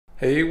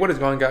Hey, what is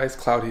going on guys,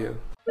 Cloud here.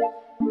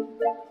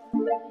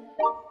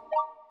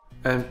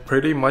 And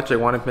pretty much I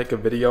wanted to make a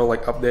video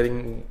like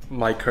updating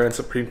my current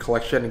Supreme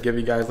collection and give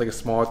you guys like a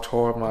small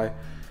tour of my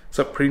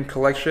Supreme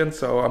collection.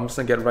 So I'm just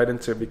gonna get right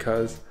into it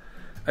because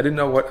I didn't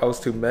know what else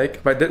to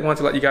make. But I did want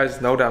to let you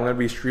guys know that I'm gonna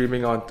be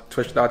streaming on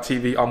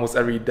twitch.tv almost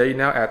every day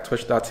now at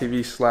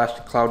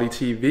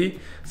twitch.tv/CLDY.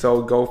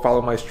 So go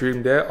follow my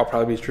stream there. I'll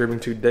probably be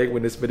streaming today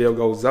when this video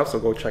goes up, so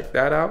go check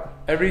that out.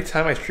 Every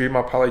time I stream,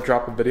 I'll probably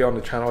drop a video on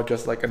the channel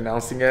just like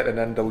announcing it and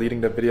then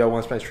deleting the video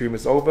once my stream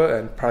is over,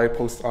 and probably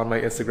post on my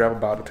Instagram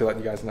about it to let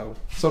you guys know.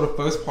 So the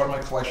first part of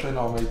my collection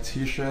are my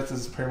t-shirts. This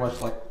is pretty much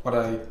like what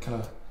I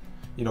kind of,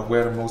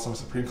 wear the most on the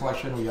Supreme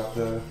collection. We got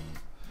the,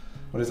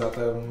 what is that,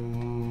 the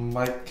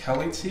Mike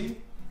Kelly tee?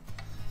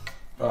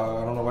 I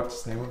don't know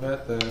what's the name of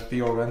it. The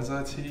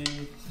Fiorenza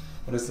tee.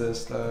 What is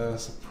this? The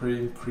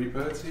Supreme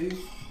Creeper tee.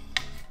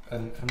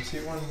 An empty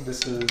one.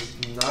 This is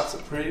not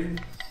Supreme.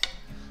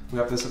 We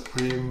have the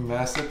Supreme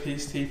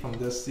Masterpiece tee from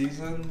this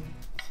season.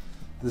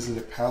 This is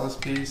a Palace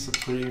piece,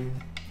 Supreme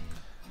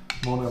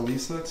Mona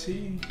Lisa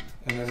tee.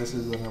 And then this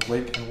is an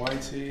Awake and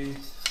White tee.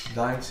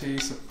 Dime tee,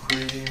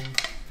 Supreme.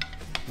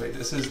 Wait,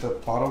 this is the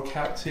bottle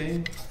cap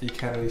tee. You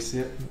can't really see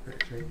it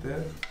right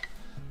there.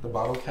 The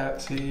bottle cap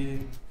tee.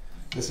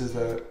 This is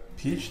the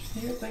peach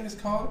tee, I think it's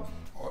called,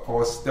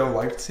 or Still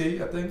Life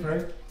tee, I think,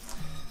 right?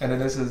 And then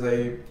this is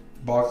a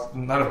box,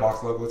 not a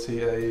box logo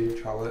tee,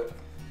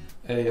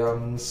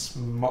 not a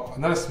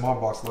small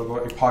box logo,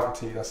 a pocket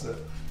tee. That's it.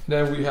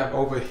 Then we have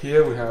over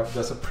here, we have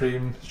the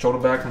Supreme shoulder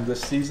bag from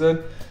this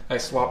season. I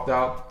swapped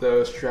out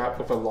the strap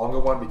with a longer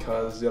one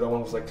because the other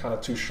one was like kind of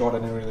too short. I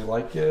didn't really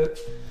like it.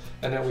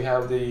 And then we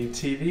have the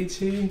TV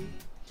tee,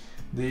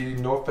 the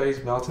North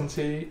Face Mountain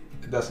tee,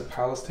 that's a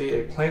Palace tee,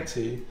 a plant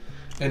tee.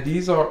 And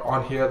these are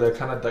on here, they're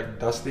kind of like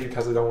dusty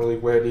because I don't really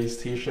wear these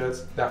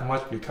t-shirts that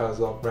much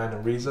because of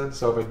random reasons.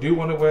 So if I do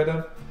want to wear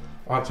them,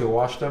 I'll have to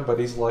wash them. But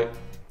these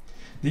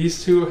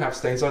two have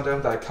stains on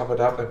them that I covered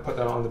up and put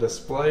them on the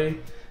display.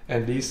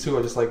 And these two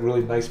are just like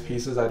really nice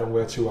pieces I don't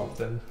wear too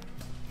often.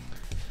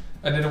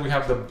 And then we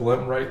have the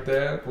blimp right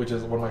there, which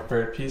is one of my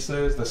favorite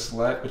pieces. The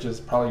sled, which is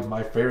probably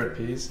my favorite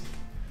piece.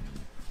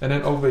 And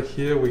then over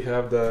here we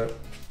have the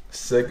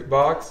SIG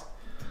box,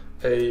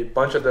 a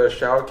bunch of the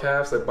shower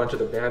caps, a bunch of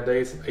the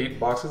band-aids,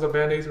 8 boxes of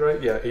band-aids,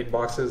 right? Yeah, 8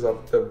 boxes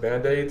of the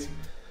band-aids,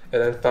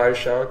 and then 5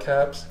 shower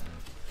caps,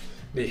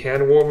 the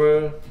hand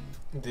warmer,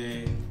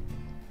 the,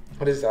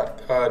 what is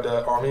that?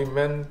 The Army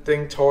Men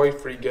thing, toy,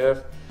 free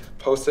gift,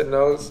 post-it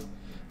notes,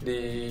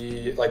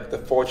 the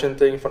fortune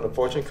thing from the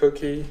fortune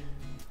cookie,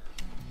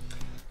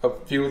 a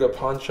few of the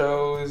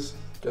ponchos,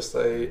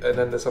 and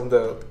then there's some of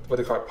the, what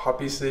they call it,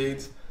 poppy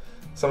seeds.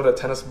 Some of the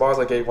tennis balls,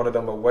 I gave one of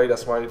them away,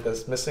 that's why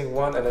there's missing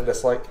one. And then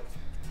there's like,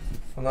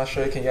 I'm not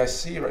sure can you guys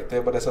see right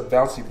there, but there's a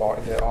bouncy ball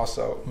in there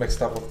also,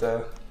 mixed up with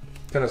the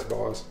tennis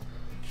balls.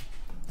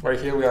 Right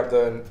here we have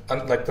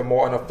the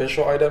more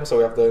unofficial items. So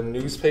we have the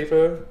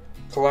newspaper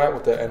collab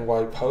with the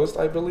NY Post,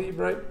 I believe,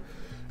 right?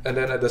 And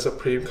then the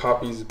Supreme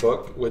Copies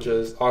book, which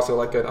is also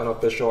like an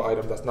unofficial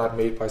item that's not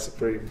made by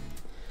Supreme.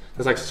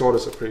 It's like sort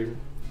of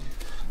Supreme.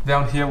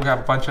 Down here we have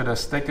a bunch of the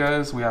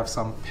stickers, we have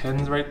some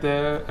pins right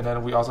there, and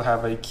then we also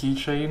have a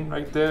keychain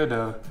right there,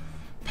 the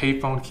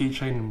payphone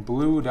keychain in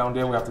blue. Down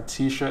there we have the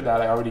t-shirt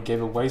that I already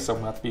gave away, so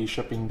I'm gonna have to be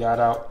shipping that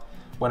out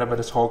whenever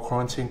this whole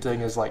quarantine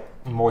thing is like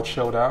more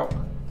chilled out.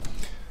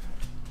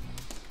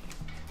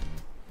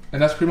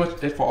 And that's pretty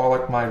much it for all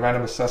like my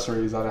random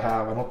accessories that I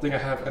have. I don't think I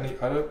have any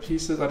other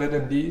pieces other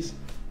than these.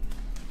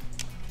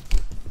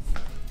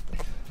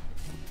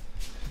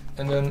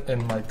 And then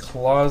in my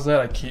closet,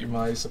 I keep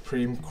my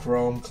Supreme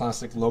Chrome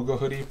Classic logo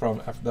hoodie from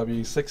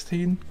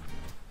FW16.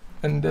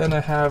 And then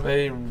I have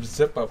a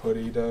zip-up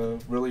hoodie, the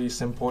really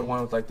simple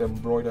one with like the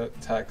embroidered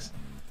text.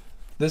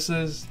 This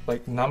is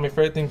like not my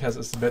favorite thing because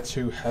it's a bit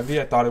too heavy.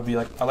 I thought it'd be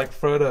like, I like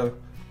prefer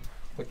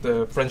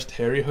the French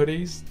Terry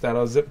hoodies that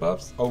are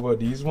zip-ups over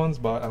these ones,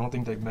 but I don't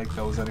think they make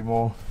those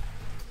anymore.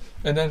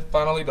 And then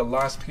finally, the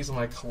last piece of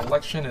my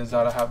collection is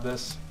that I have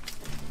this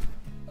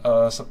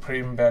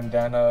Supreme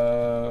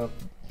bandana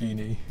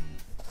beanie.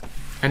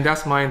 And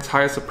that's my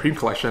entire Supreme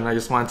collection. I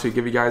just wanted to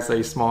give you guys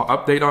a small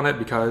update on it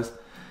because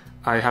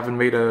I haven't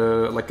made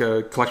a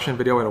collection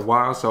video in a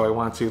while, so I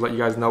wanted to let you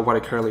guys know what I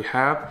currently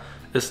have.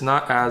 It's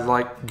not as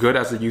good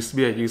as it used to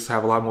be. I used to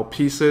have a lot more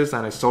pieces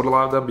and I sold a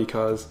lot of them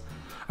because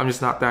I'm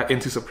just not that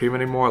into Supreme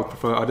anymore. I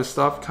prefer other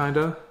stuff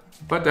kinda.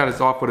 But that is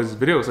all for this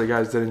video. So if you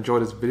guys did enjoy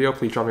this video,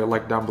 please drop me a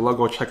like down below.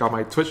 Go check out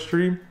my Twitch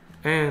stream.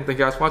 And thank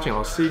you guys for watching.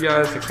 I'll see you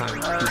guys next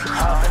time. Peace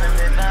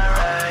out.